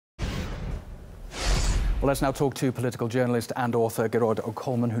Well, let's now talk to political journalist and author Gearóid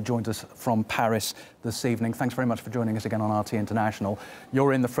Colmáin, who joins us from Paris this evening. Thanks very much for joining us again on RT International.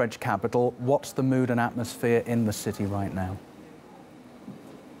 You're in the French capital. What's the mood and atmosphere in the city right now?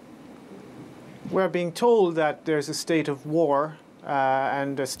 We're being told that there's a state of war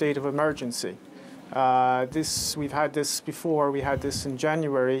and a state of emergency. We've had this before. We had this in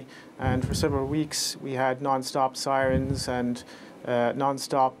January, and for several weeks we had non-stop sirens and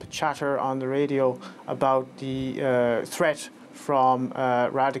non-stop chatter on the radio about the threat from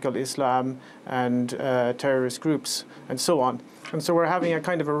radical Islam and terrorist groups and so on. And so we're having a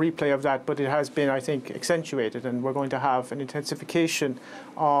kind of a replay of that, but it has been, I think, accentuated, and we're going to have an intensification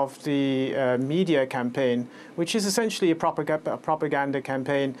of the media campaign, which is essentially a propaganda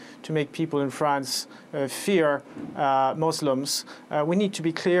campaign to make people in France fear Muslims. We need to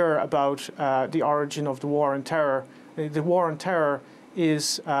be clear about the origin of the war on terror. The war on terror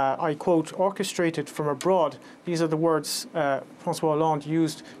is, I quote, orchestrated from abroad. These are the words François Hollande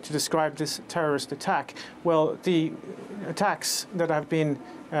used to describe this terrorist attack. Well, the attacks that have been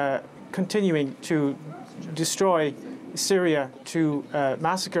continuing to destroy Syria, to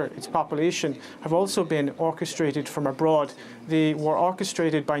massacre its population, have also been orchestrated from abroad. They were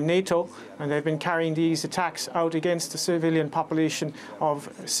orchestrated by NATO, and they've been carrying these attacks out against the civilian population of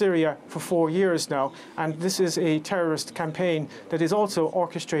Syria for 4 years now. And this is a terrorist campaign that is also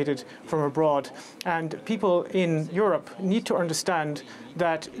orchestrated from abroad. And people in Europe need to understand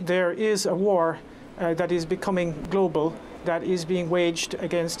that there is a war that is becoming global, that is being waged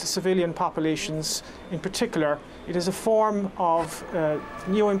against civilian populations in particular. It is a form of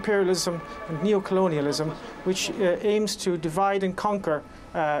neo-imperialism and neo-colonialism which aims to divide and conquer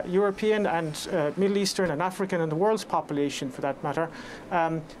European and Middle Eastern and African and the world's population, for that matter,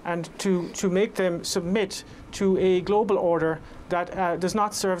 and to make them submit to a global order that does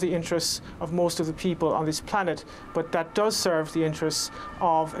not serve the interests of most of the people on this planet, but that does serve the interests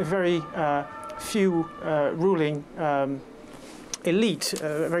of a very few ruling elite,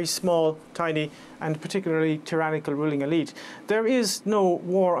 a very small, tiny, and particularly tyrannical ruling elite. There is no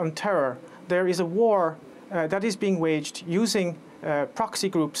war on terror. There is a war that is being waged using proxy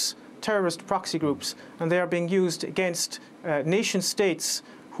groups, terrorist proxy groups, and they are being used against nation states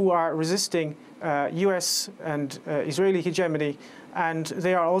who are resisting US and Israeli hegemony, and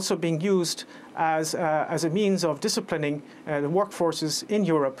they are also being used as a means of disciplining the workforces in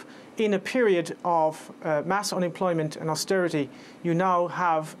Europe. In a period of mass unemployment and austerity, you now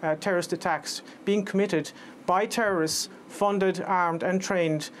have terrorist attacks being committed by terrorists funded, armed and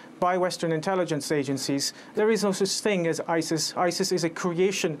trained by Western intelligence agencies. There is no such thing as ISIS. ISIS is a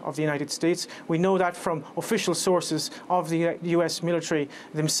creation of the United States. We know that from official sources of the US military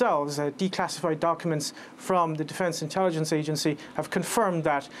themselves. Declassified documents from the Defense Intelligence Agency have confirmed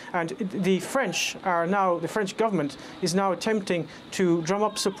that. And the French government is now attempting to drum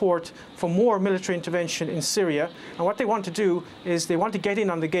up support for more military intervention in Syria. And what they want to do is they want to get in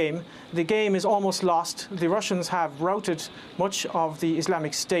on the game. The game is almost lost. The Russians have routed much of the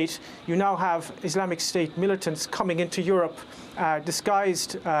Islamic State. You now have Islamic State militants coming into Europe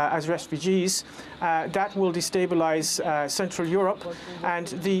disguised as refugees. That will destabilize Central Europe, and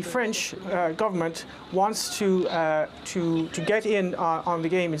the French government wants to get in on the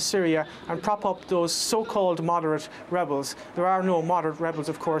game in Syria and prop up those so-called moderate rebels. There are no moderate rebels,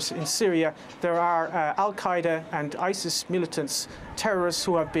 of course, in Syria. There are Al-Qaeda and ISIS militants, terrorists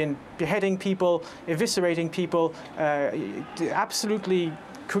who have been beheading people, eviscerating people, absolutely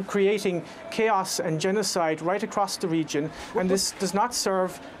creating chaos and genocide right across the region, and this does not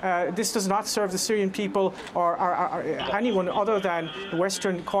serve the Syrian people or anyone other than the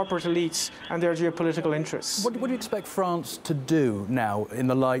Western corporate elites and their geopolitical interests. What do you expect France to do now in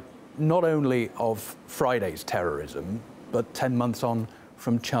the light not only of Friday's terrorism, but 10 months on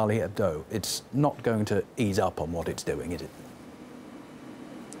from Charlie Hebdo? It's not going to ease up on what it's doing, is it?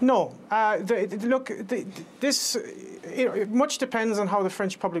 No. Much depends on how the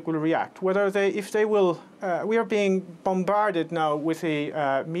French public will react. If they will, we are being bombarded now with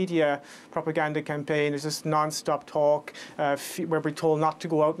a media propaganda campaign. There's this non-stop talk where we're told not to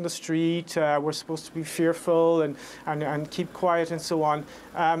go out in the street. We're supposed to be fearful and keep quiet and so on.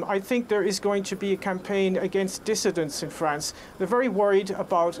 I think there is going to be a campaign against dissidents in France. They're very worried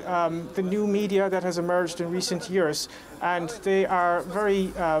about the new media that has emerged in recent years. and they are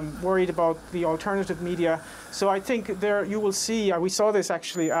very worried about the alternative media. So I think there you will see, we saw this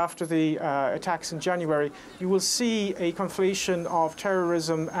actually after the attacks in January, you will see a conflation of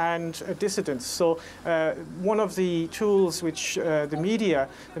terrorism and dissidence. So one of the tools which the media,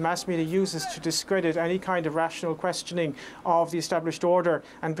 the mass media, uses to discredit any kind of rational questioning of the established order,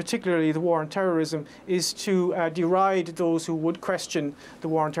 and particularly the war on terrorism, is to deride those who would question the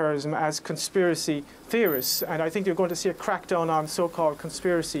war on terrorism as conspiracy theorists. And I think you're going to see a crackdown on so-called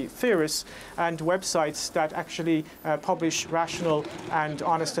conspiracy theorists and websites that actually publish rational and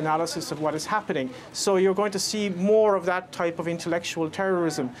honest analysis of what is happening. So you're going to see more of that type of intellectual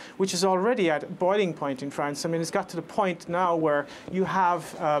terrorism, which is already at boiling point in France. I mean, it's got to the point now where you have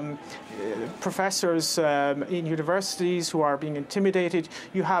professors in universities who are being intimidated.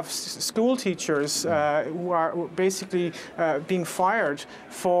 You have school teachers who are basically being fired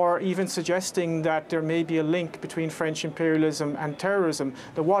for even suggesting that there may be a link between French imperialism and terrorism.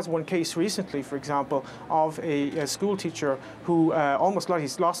 There was one case recently, for example, of a school teacher who almost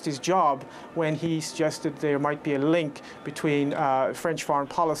lost his job when he suggested there might be a link between French foreign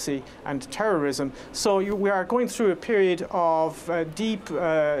policy and terrorism. So we are going through a period of deep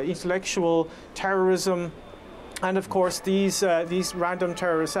intellectual terrorism. And of course, these random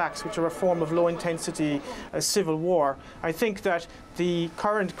terrorist acts, which are a form of low-intensity civil war. I think that the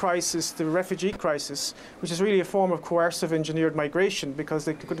current crisis, the refugee crisis, which is really a form of coercive engineered migration, because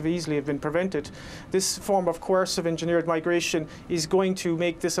they could have easily have been prevented, this form of coercive engineered migration is going to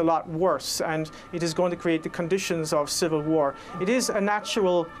make this a lot worse, and it is going to create the conditions of civil war. It is a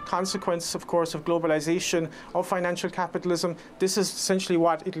natural consequence, of course, of globalization, of financial capitalism. This is essentially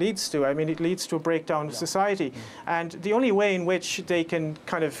what it leads to. I mean, it leads to a breakdown of society. And the only way in which they can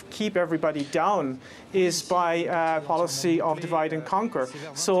kind of keep everybody down is by a policy of divide and conquer.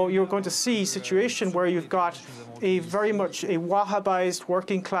 So you're going to see a situation where you've got very much a Wahhabized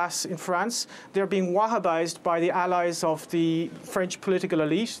working class in France. They're being Wahhabized by the allies of the French political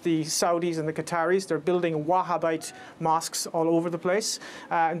elite, the Saudis and the Qataris. They're building Wahhabite mosques all over the place.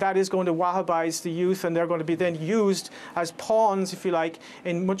 And that is going to Wahhabize the youth, and they're going to be then used as pawns, if you like,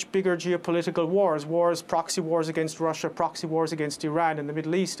 in much bigger geopolitical wars, proxy wars against Russia, proxy wars against Iran in the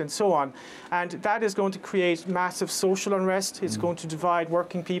Middle East, and so on. And that is going to create massive social unrest. It's going to divide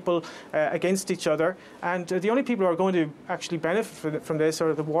working people against each other. And the only people who are going to actually benefit from this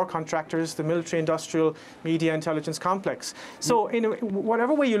are the war contractors, the military-industrial media intelligence complex. So in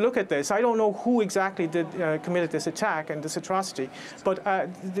whatever way you look at this, I don't know who exactly committed this attack and this atrocity, but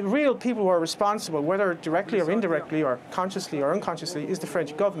the real people who are responsible, whether directly or indirectly or consciously or unconsciously, is the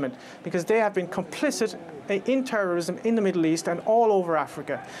French government, because they have been complicit in terrorism in the Middle East and all over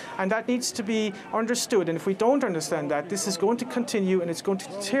Africa. And that needs to be understood. And if we don't understand that, this is going to continue and it's going to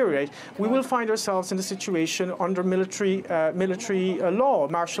deteriorate. We will find ourselves in a situation under military law,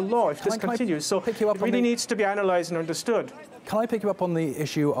 martial law, if this continues. So it really needs to be analysed and understood. Can I pick you up on the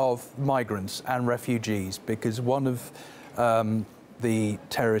issue of migrants and refugees? Because one of the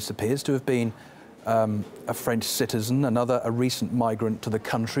terrorists appears to have been a French citizen, another a recent migrant to the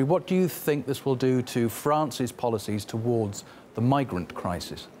country. What do you think this will do to France's policies towards the migrant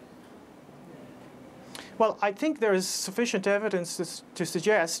crisis? Well, I think there is sufficient evidence to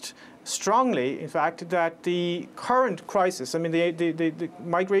suggest strongly, in fact, that the current crisis, I mean, the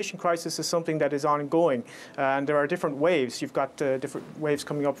migration crisis is something that is ongoing, and there are different waves. You've got different waves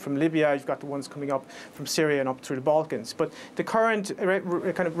coming up from Libya, you've got the ones coming up from Syria and up through the Balkans. But the current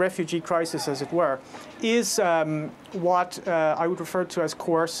kind of refugee crisis, as it were, is what I would refer to as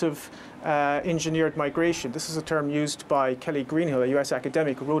coercive engineered migration. This is a term used by Kelly Greenhill, a US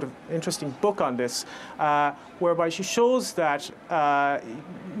academic, who wrote an interesting book on this, whereby she shows that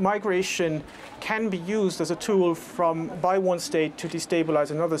migration can be used as a tool by one state to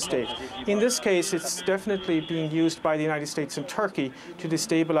destabilize another state. In this case, it's definitely being used by the United States and Turkey to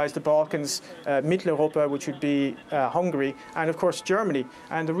destabilize the Balkans, Mitteleuropa, which would be Hungary, and of course Germany.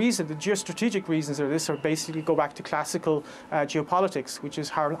 And the geostrategic reasons of this are basically go back to classical geopolitics, which is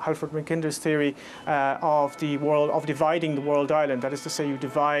Halford Mackinder's theory of dividing the world island. That is to say, you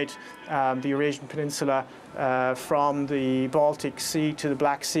divide the Eurasian Peninsula from the Baltic Sea to the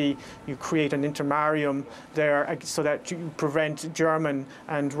Black Sea. You create an intermarium there so that you prevent German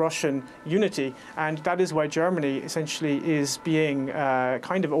and Russian unity. And that is why Germany essentially is being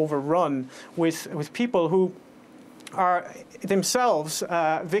kind of overrun with people who are themselves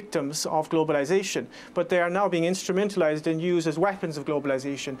victims of globalization, but they are now being instrumentalized and used as weapons of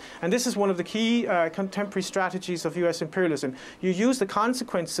globalization. And this is one of the key contemporary strategies of US imperialism. You use the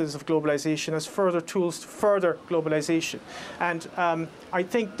consequences of globalization as further tools to further globalization. And I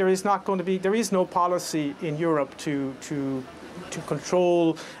think there is no policy in Europe to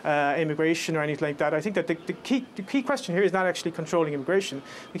control immigration or anything like that. I think that the key question here is not actually controlling immigration.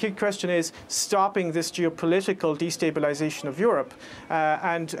 The key question is stopping this geopolitical destabilization of Europe.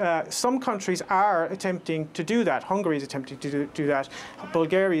 And some countries are attempting to do that. Hungary is attempting to do that.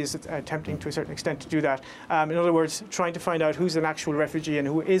 Bulgaria is attempting to a certain extent to do that. In other words, trying to find out who's an actual refugee and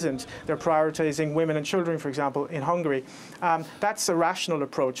who isn't. They're prioritizing women and children, for example, in Hungary. That's a rational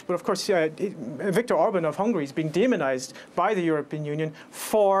approach. But of course, Viktor Orban of Hungary is being demonized by the European Union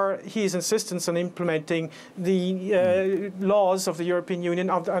for his insistence on implementing the laws of the European Union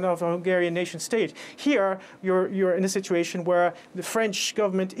and of the Hungarian nation state. Here, you're in a situation where the French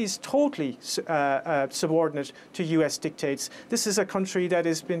government is totally subordinate to US dictates. This is a country that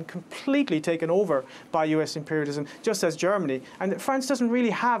has been completely taken over by US imperialism, just as Germany. And France doesn't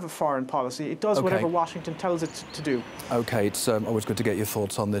really have a foreign policy. It does whatever Washington tells it to do. OK, it's always good to get your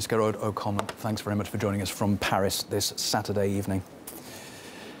thoughts on this. Gearóid Ó Colmáin, thanks very much for joining us from Paris this Saturday evening.